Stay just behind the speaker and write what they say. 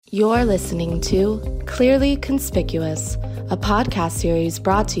You're listening to Clearly Conspicuous, a podcast series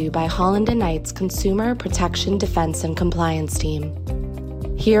brought to you by Holland & Knight's Consumer Protection Defense and Compliance Team.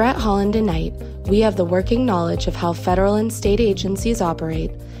 Here at Holland & Knight, we have the working knowledge of how federal and state agencies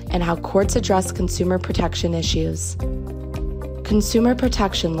operate and how courts address consumer protection issues. Consumer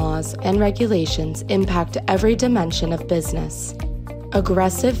protection laws and regulations impact every dimension of business.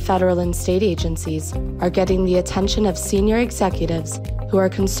 Aggressive federal and state agencies are getting the attention of senior executives who are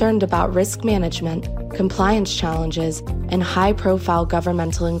concerned about risk management, compliance challenges, and high-profile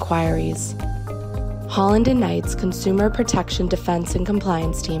governmental inquiries. Holland & Knight's Consumer Protection Defense and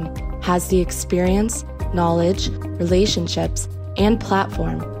Compliance Team has the experience, knowledge, relationships, and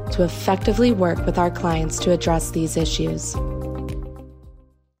platform to effectively work with our clients to address these issues.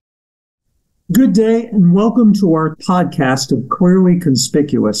 Good day and welcome to our podcast of Clearly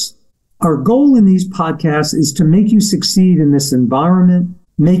Conspicuous. Our goal in these podcasts is to make you succeed in this environment,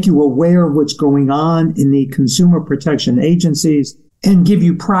 make you aware of what's going on in the consumer protection agencies, and give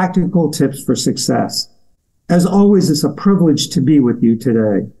you practical tips for success. As always, it's a privilege to be with you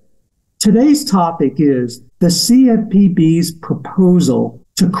today. Today's topic is the CFPB's proposal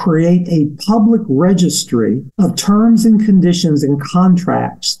to create a public registry of terms and conditions and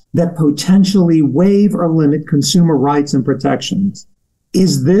contracts that potentially waive or limit consumer rights and protections.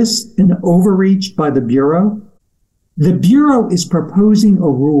 Is this an overreach by the Bureau? The Bureau is proposing a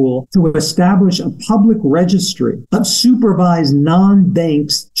rule to establish a public registry of supervised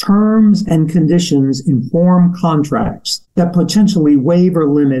non-banks terms and conditions in form contracts that potentially waive or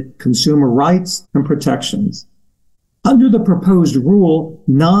limit consumer rights and protections. Under the proposed rule,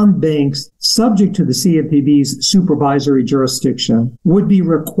 non-banks subject to the CFPB's supervisory jurisdiction would be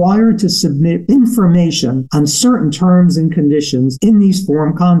required to submit information on certain terms and conditions in these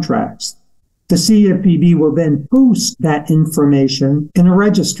form contracts. The CFPB will then post that information in a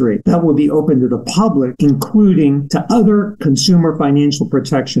registry that will be open to the public, including to other consumer financial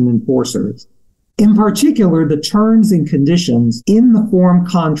protection enforcers. In particular, the terms and conditions in the form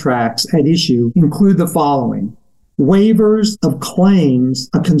contracts at issue include the following: waivers of claims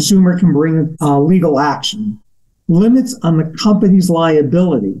a consumer can bring legal action, limits on the company's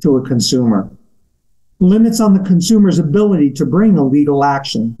liability to a consumer, limits on the consumer's ability to bring a legal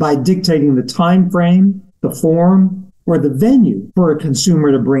action by dictating the time frame, the form, or the venue for a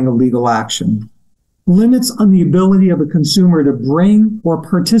consumer to bring a legal action, limits on the ability of a consumer to bring or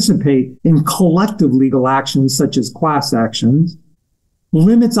participate in collective legal actions such as class actions,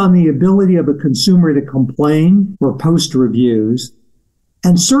 limits on the ability of a consumer to complain or post reviews,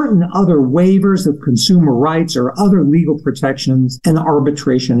 and certain other waivers of consumer rights or other legal protections and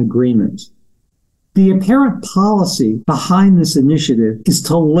arbitration agreements. The apparent policy behind this initiative is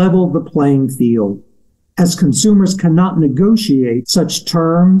to level the playing field, as consumers cannot negotiate such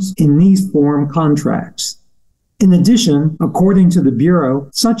terms in these form contracts. In addition, according to the Bureau,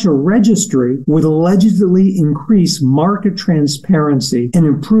 such a registry would allegedly increase market transparency and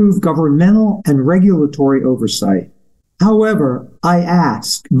improve governmental and regulatory oversight. However, I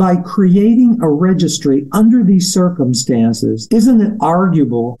ask, by creating a registry under these circumstances, isn't it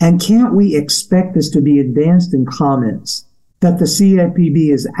arguable, and can't we expect this to be advanced in comments, that the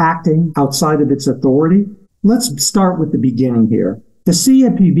CFPB is acting outside of its authority? Let's start with the beginning here. The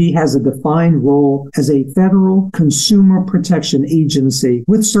CFPB has a defined role as a federal consumer protection agency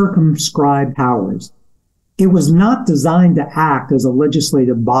with circumscribed powers. It was not designed to act as a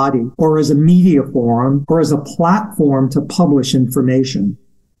legislative body or as a media forum or as a platform to publish information.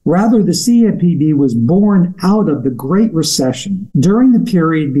 Rather, the CFPB was born out of the Great Recession. During the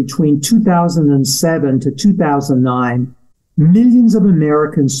period between 2007 to 2009, millions of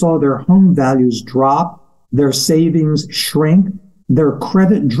Americans saw their home values drop, their savings shrink, their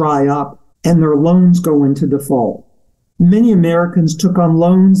credit dry up, and their loans go into default. Many Americans took on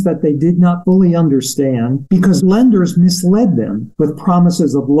loans that they did not fully understand because lenders misled them with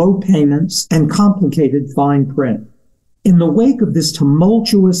promises of low payments and complicated fine print. In the wake of this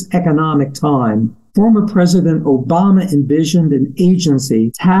tumultuous economic time, former President Obama envisioned an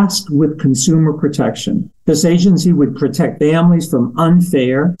agency tasked with consumer protection. This agency would protect families from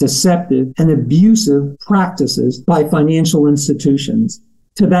unfair, deceptive, and abusive practices by financial institutions.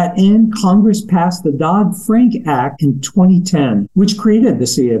 To that end, Congress passed the Dodd-Frank Act in 2010, which created the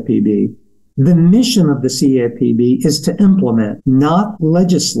CFPB. The mission of the CFPB is to implement, not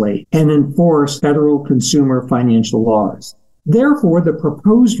legislate, and enforce federal consumer financial laws. Therefore, the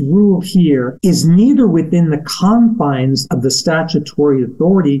proposed rule here is neither within the confines of the statutory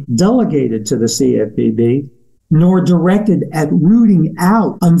authority delegated to the CFPB, nor directed at rooting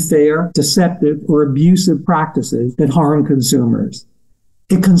out unfair, deceptive, or abusive practices that harm consumers.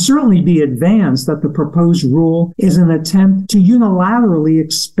 It can certainly be advanced that the proposed rule is an attempt to unilaterally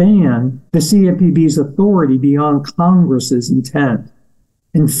expand the CFPB's authority beyond Congress's intent.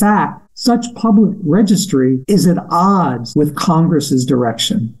 In fact, such public registry is at odds with Congress's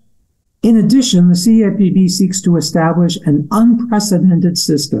direction. In addition, the CFPB seeks to establish an unprecedented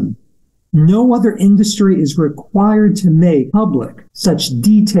system. No other industry is required to make public such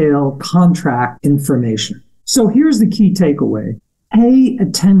detailed contract information. So here's the key takeaway. Pay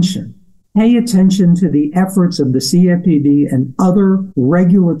attention. Pay attention to the efforts of the CFPB and other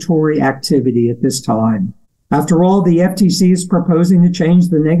regulatory activity at this time. After all, the FTC is proposing to change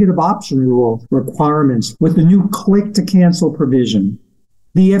the negative option rule requirements with the new click-to-cancel provision.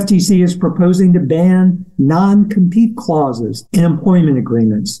 The FTC is proposing to ban non-compete clauses in employment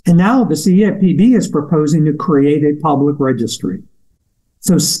agreements. And now the CFPB is proposing to create a public registry.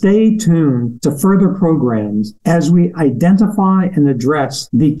 So stay tuned to further programs as we identify and address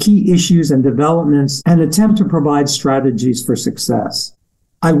the key issues and developments and attempt to provide strategies for success.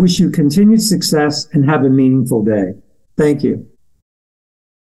 I wish you continued success and have a meaningful day. Thank you.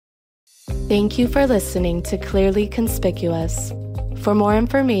 Thank you for listening to Clearly Conspicuous. For more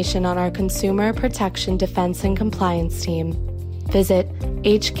information on our Consumer Protection Defense and Compliance team, visit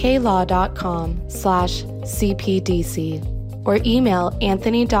hklaw.com/CPDC or email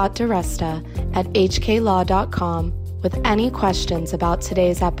anthony.diresta@hklaw.com with any questions about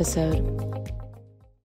today's episode.